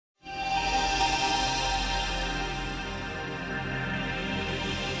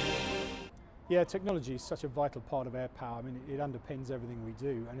Yeah, technology is such a vital part of air power. I mean, it underpins everything we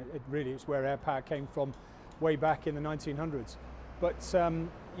do, and it really is where air power came from way back in the 1900s. But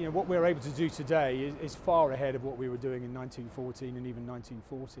you know, what we're able to do today is far ahead of what we were doing in 1914 and even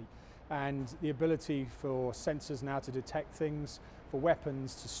 1940. And the ability for sensors now to detect things, for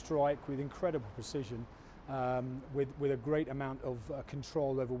weapons to strike with incredible precision, with a great amount of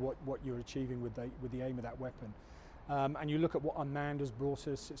control over what you're achieving with the aim of that weapon. And you look at what unmanned has brought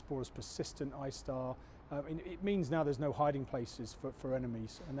us. It's brought us persistent ISTAR. It means now there's no hiding places for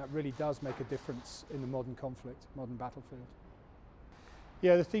enemies, and that really does make a difference in the modern conflict, modern battlefield.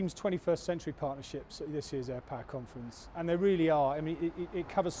 Yeah, the theme's 21st century partnerships at this year's Air Power Conference, and they really are. I mean, it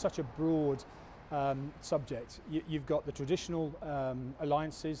covers such a broad subject. You've got the traditional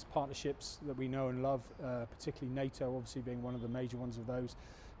alliances, partnerships that we know and love, particularly NATO obviously being one of the major ones of those,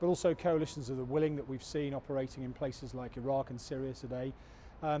 but also coalitions of the willing that we've seen operating in places like Iraq and Syria today,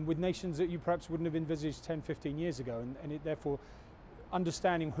 with nations that you perhaps wouldn't have envisaged 10, 15 years ago, and therefore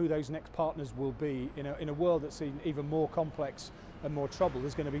understanding who those next partners will be in a world that's even more complex and more troubled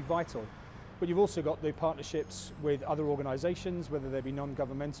is going to be vital. But you've also got the partnerships with other organisations, whether they be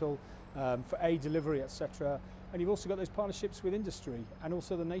non-governmental, for aid delivery, etc. And you've also got those partnerships with industry and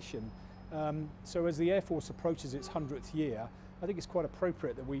also the nation. So as the Air Force approaches its 100th year, I think it's quite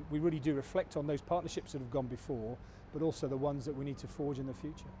appropriate that we really do reflect on those partnerships that have gone before, but also the ones that we need to forge in the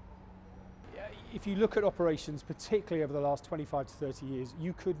future. If you look at operations, particularly over the last 25 to 30 years,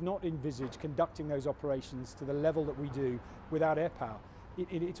 you could not envisage conducting those operations to the level that we do without air power.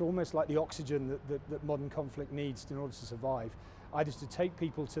 It's almost like the oxygen that modern conflict needs in order to survive, either to take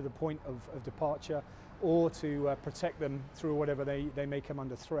people to the point of departure or to protect them through whatever they may come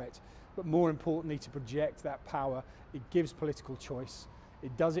under threat. But more importantly, to project that power. It gives political choice.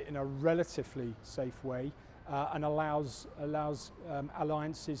 It does it in a relatively safe way, and allows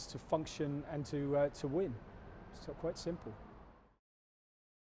alliances to function and to win. So quite simple.